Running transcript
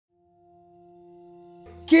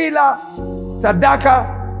kila sadaka,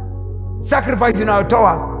 sacrifice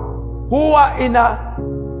unayotoa huwa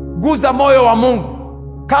inaguza moyo wa Mungu,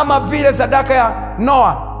 kama vile sadaka ya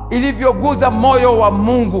Noa ilivyoguza moyo wa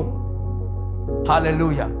Mungu.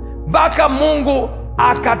 Hallelujah. Mpaka Mungu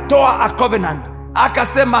akatoa a covenant,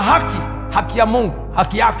 akasema haki ya Mungu,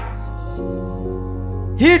 haki yake.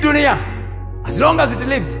 Hii dunia, as long as it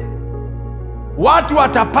lives, watu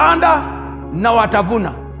watapanda na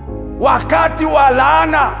watavuna. Wakati wa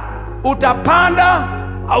laana utapanda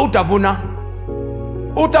au utavuna.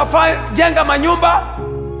 Utajenga manyumba,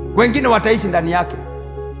 wengine wataishi ndani yake.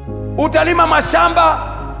 Utalima mashamba,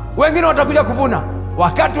 wengine watakuja kuvuna.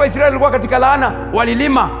 Wakati wa Israeli walikuwa katika laana,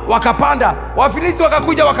 walilima, wakapanda, Wafilisti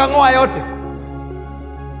wakakuja wakang'oa yote.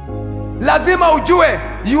 Lazima ujue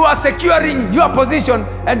you are securing your position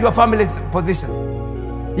and your family's position,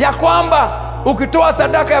 ya kwamba ukitoa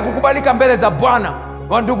sadaka ya kukubalika mbele za Bwana,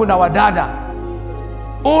 wa ndugu na wadada,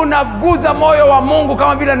 unaguza moyo wa Mungu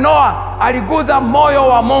kama vile Noa aliguza moyo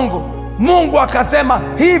wa Mungu. Mungu akasema,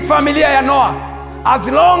 hii familia ya Noa,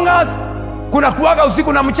 as long as kuna kuwaga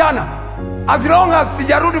usiku na mchana, as long as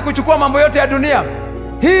sijarudi kuchukua mambo yote ya dunia,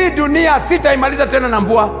 hii dunia sitaimaliza tena na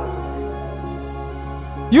mvua.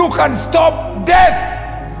 You can stop death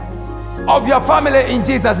of your family in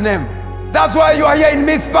Jesus' name. That's why you are here in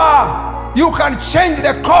Mizpah. You can change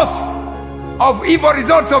the course of evil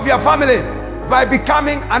results of your family by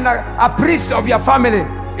becoming a priest of your family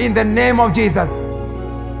in the name of Jesus.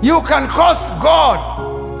 You can cause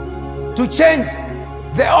God to change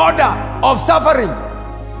the order of suffering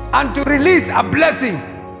and to release a blessing.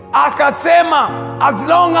 Akasema, as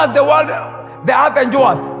long as the earth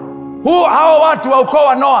endures, hao watu wa ukoo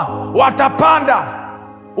wa Noa watapanda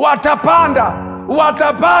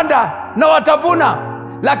na watavuna.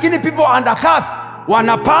 Lakini people under curse,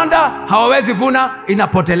 wanapanda hawawezi vuna,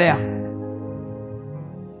 inapotelea.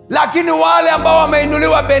 Lakini wale ambao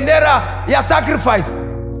wameinuliwa bendera ya sacrifice,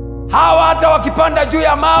 hawa hata wakipanda juu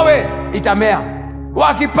ya mawe itamea,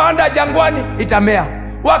 wakipanda jangwani itamea,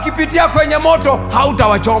 wakipitia kwenye moto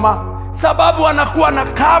hautawachoma, sababu wanakuwa na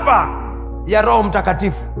cover ya Roho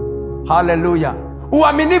Mtakatifu. Hallelujah.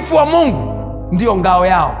 Uaminifu wa Mungu ndio ngao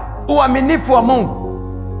yao. Uaminifu wa Mungu.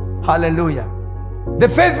 Hallelujah. The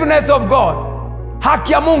faithfulness of God,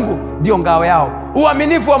 haki ya Mungu ndio ngao yao.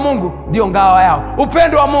 Uaminifu wa Mungu ndio ngao yao.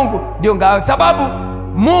 Upendo wa Mungu ndio ngao, sababu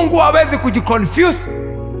Mungu hawezi kujiconfuse.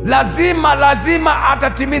 Lazima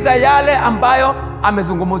atatimiza yale ambayo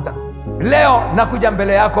amezungumza. Leo nakuja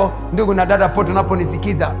mbele yako ndugu na dada pote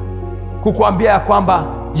unaponisikiza, kukuambia kwamba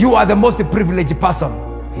you are the most privileged person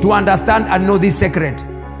to understand and know this secret.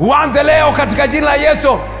 Uanze leo katika jina la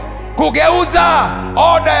Yesu kugeuza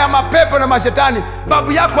oda ya mapepo na mashetani.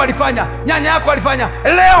 Babu yako alifanya, nyanya yako alifanya,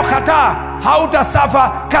 leo kataa,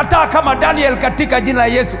 hautasafa. Kataa kama Daniel katika jina la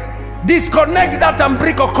Yesu. Disconnect that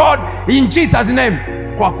umbilical cord in Jesus name,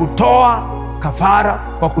 kwa kutoa kafara,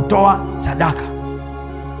 kwa kutoa sadaka.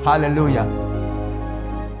 Hallelujah.